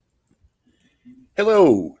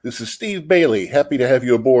Hello, this is Steve Bailey. Happy to have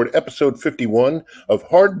you aboard episode 51 of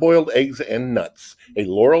Hard Boiled Eggs and Nuts, a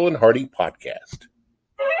Laurel and Hardy podcast.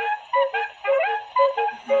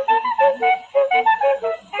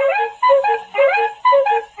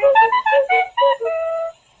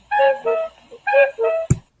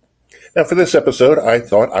 Now, for this episode, I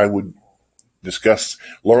thought I would discuss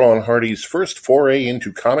Laurel and Hardy's first foray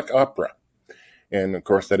into comic opera. And, of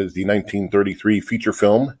course, that is the 1933 feature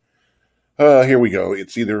film. Here we go.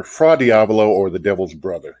 It's either Fra Diavolo or The Devil's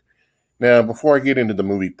Brother. Now, before I get into the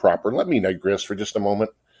movie proper, let me digress for just a moment.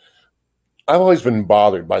 I've always been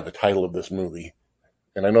bothered by the title of this movie.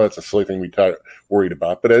 And I know that's a silly thing to be worried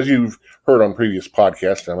about, but as you've heard on previous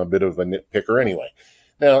podcasts, I'm a bit of a nitpicker anyway.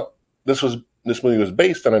 Now, this movie was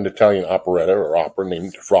based on an Italian operetta or opera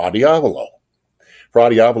named Fra Diavolo. Fra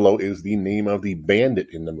Diavolo is the name of the bandit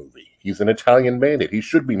in the movie. He's an Italian bandit. He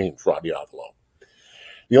should be named Fra Diavolo.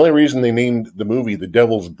 The only reason they named the movie The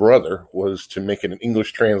Devil's Brother was to make it an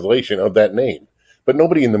English translation of that name. But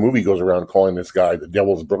nobody in the movie goes around calling this guy The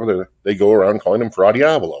Devil's Brother. They go around calling him Fra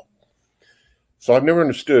Diavolo. So I've never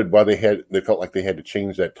understood why they felt like they had to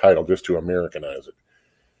change that title just to Americanize it.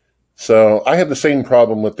 So I had the same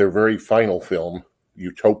problem with their very final film,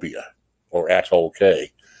 Utopia, or Atoll K.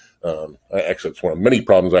 Actually, it's one of many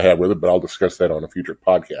problems I have with it, but I'll discuss that on a future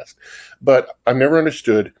podcast. But I've never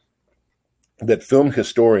understood that film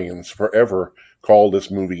historians forever call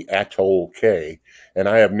this movie Atoll K, and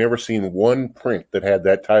I have never seen one print that had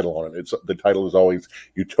that title on it. The title is always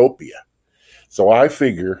Utopia. So I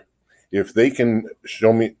figure if they can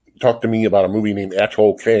talk to me about a movie named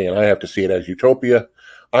Atoll K, and I have to see it as Utopia,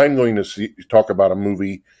 I'm going to talk about a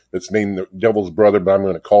movie that's named The Devil's Brother, but I'm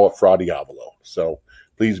going to call it Fra Diavolo. So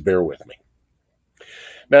please bear with me.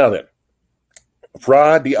 Now then,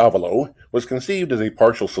 Fra Diavolo was conceived as a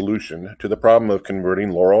partial solution to the problem of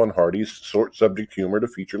converting Laurel and Hardy's short subject humor to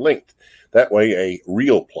feature length. That way, a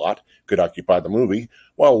real plot could occupy the movie,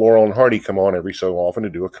 while Laurel and Hardy come on every so often to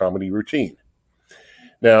do a comedy routine.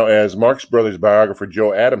 Now, as Marx Brothers biographer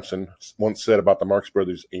Joe Adamson once said about the Marx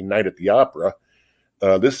Brothers' A Night at the Opera,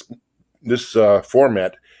 this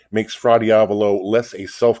format makes Fra Diavolo less a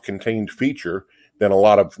self-contained feature than a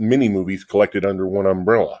lot of mini-movies collected under one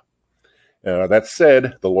umbrella. That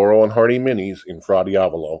said, the Laurel and Hardy minis in Fra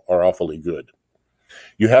Diavolo are awfully good.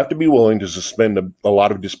 You have to be willing to suspend a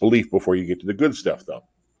lot of disbelief before you get to the good stuff, though.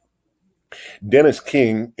 Dennis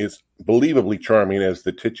King is believably charming as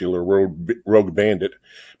the titular rogue bandit,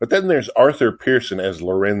 but then there's Arthur Pearson as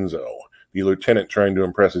Lorenzo, the lieutenant trying to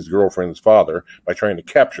impress his girlfriend's father by trying to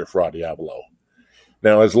capture Fra Diavolo.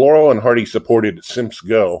 Now, as Laurel and Hardy supported Simps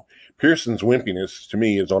Go, Pearson's wimpiness, to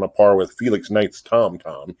me, is on a par with Felix Knight's Tom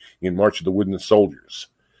Tom in March of the Wooden Soldiers.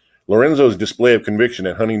 Lorenzo's display of conviction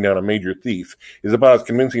at hunting down a major thief is about as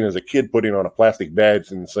convincing as a kid putting on a plastic badge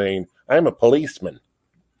and saying, "I'm a policeman."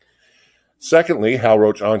 Secondly, Hal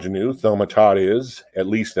Roach Ingenue, Thelma Todd is, at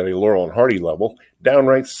least at a Laurel and Hardy level,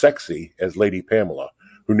 downright sexy as Lady Pamela,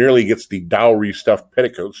 who nearly gets the dowry-stuffed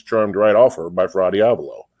petticoats charmed right off her by Fra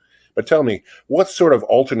Diavolo. But tell me, what sort of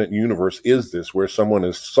alternate universe is this where someone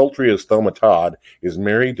as sultry as Thelma Todd is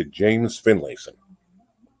married to James Finlayson?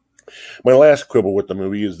 My last quibble with the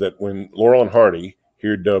movie is that when Laurel and Hardy,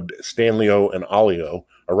 here dubbed Stanley-O and Ollie-O,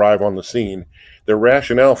 arrive on the scene, their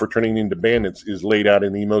rationale for turning into bandits is laid out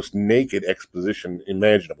in the most naked exposition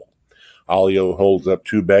imaginable. Ollie-O holds up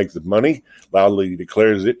 2 bags of money, loudly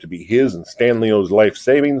declares it to be his and Stanley-O's life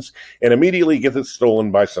savings, and immediately gets it stolen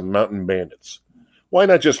by some mountain bandits. Why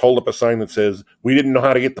not just hold up a sign that says, "We didn't know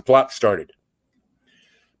how to get the plot started"?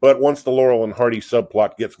 But once the Laurel and Hardy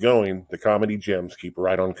subplot gets going, the comedy gems keep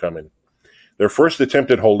right on coming. Their first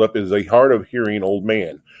attempted holdup is a hard-of-hearing old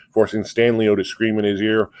man, forcing Stanley-O to scream in his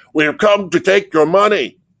ear, "We've come to take your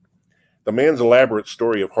money!" The man's elaborate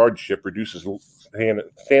story of hardship reduces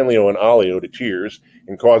Stanley-O and Ollie-O to tears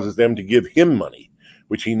and causes them to give him money,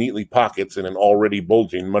 which he neatly pockets in an already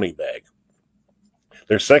bulging money bag.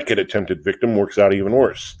 Their second attempted victim works out even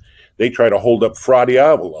worse. They try to hold up Fra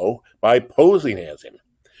Diavolo by posing as him,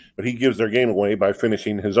 but he gives their game away by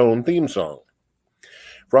finishing his own theme song.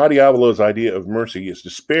 Fra Diavolo's idea of mercy is to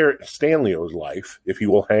spare Stanley-O's life if he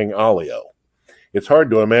will hang Ollie-O. It's hard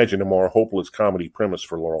to imagine a more hopeless comedy premise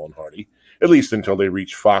for Laurel and Hardy, at least until they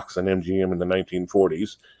reach Fox and MGM in the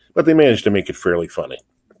 1940s, but they managed to make it fairly funny.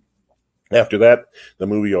 After that, the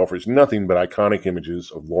movie offers nothing but iconic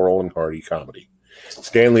images of Laurel and Hardy comedy.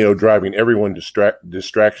 Stanley-O driving everyone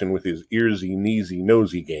distraction with his earsy, kneesy,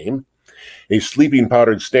 nosy game. A sleeping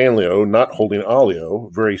powdered Stanley-O not holding Ollie-O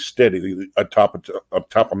very steadily atop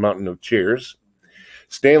a mountain of chairs.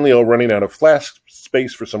 Stanley-O running out of flask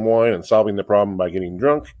space for some wine and solving the problem by getting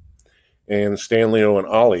drunk. and Stanlio and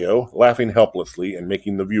Alio laughing helplessly and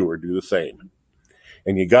making the viewer do the same.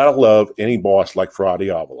 And you gotta love any boss like Fra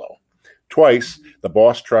Diavolo. Twice, the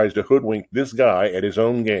boss tries to hoodwink this guy at his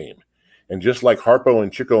own game. And just like Harpo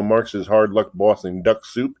and Chico Marx's hard luck boss in Duck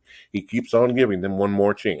Soup, he keeps on giving them one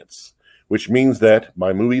more chance. Which means that,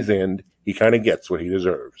 by movie's end, he kind of gets what he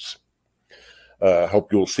deserves. I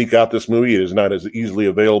hope you'll seek out this movie. It is not as easily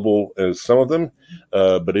available as some of them,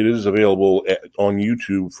 but it is available on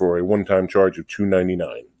YouTube for a one-time charge of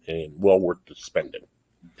 $2.99, and well worth the spending.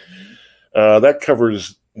 That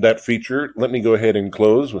covers that feature. Let me go ahead and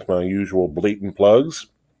close with my usual blatant plugs.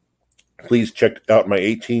 Please check out my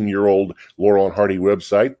 18-year-old Laurel and Hardy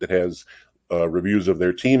website that has reviews of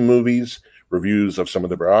their team movies, reviews of some of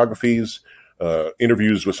their biographies,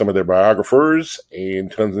 interviews with some of their biographers,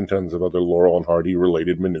 and tons of other Laurel and Hardy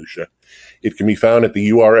related minutia. It can be found at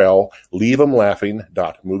the URL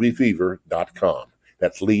leaveemlaughing.moviefever.com.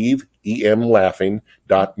 That's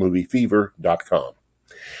leaveemlaughing.moviefever.com.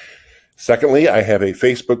 Secondly, I have a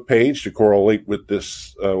Facebook page to correlate with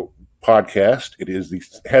this podcast. It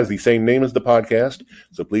has the same name as the podcast,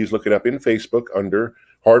 so please look it up in Facebook under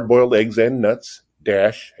Hard Boiled Eggs and Nuts -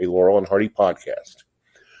 a Laurel and Hardy podcast.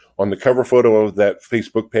 On the cover photo of that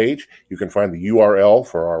Facebook page, you can find the URL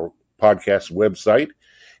for our podcast website,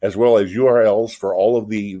 as well as URLs for all of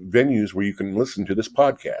the venues where you can listen to this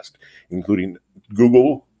podcast, including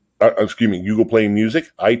Google Play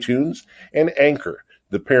Music, iTunes, and Anchor,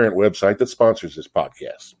 the parent website that sponsors this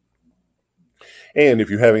podcast. And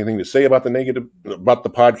if you have anything to say about the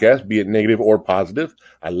podcast, be it negative or positive,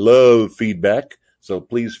 I love feedback. So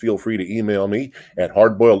please feel free to email me at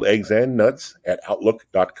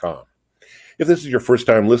hardboiledeggsandnuts@outlook.com. If this is your first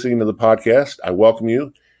time listening to the podcast, I welcome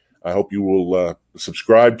you. I hope you will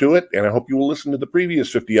subscribe to it, and I hope you will listen to the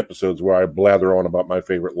previous 50 episodes where I blather on about my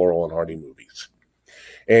favorite Laurel and Hardy movies.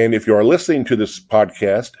 And if you are listening to this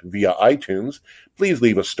podcast via iTunes, please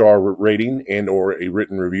leave a star rating and or a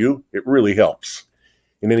written review. It really helps.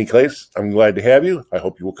 In any case, I'm glad to have you. I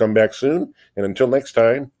hope you will come back soon. And until next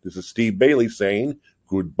time, this is Steve Bailey saying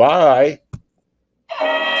goodbye.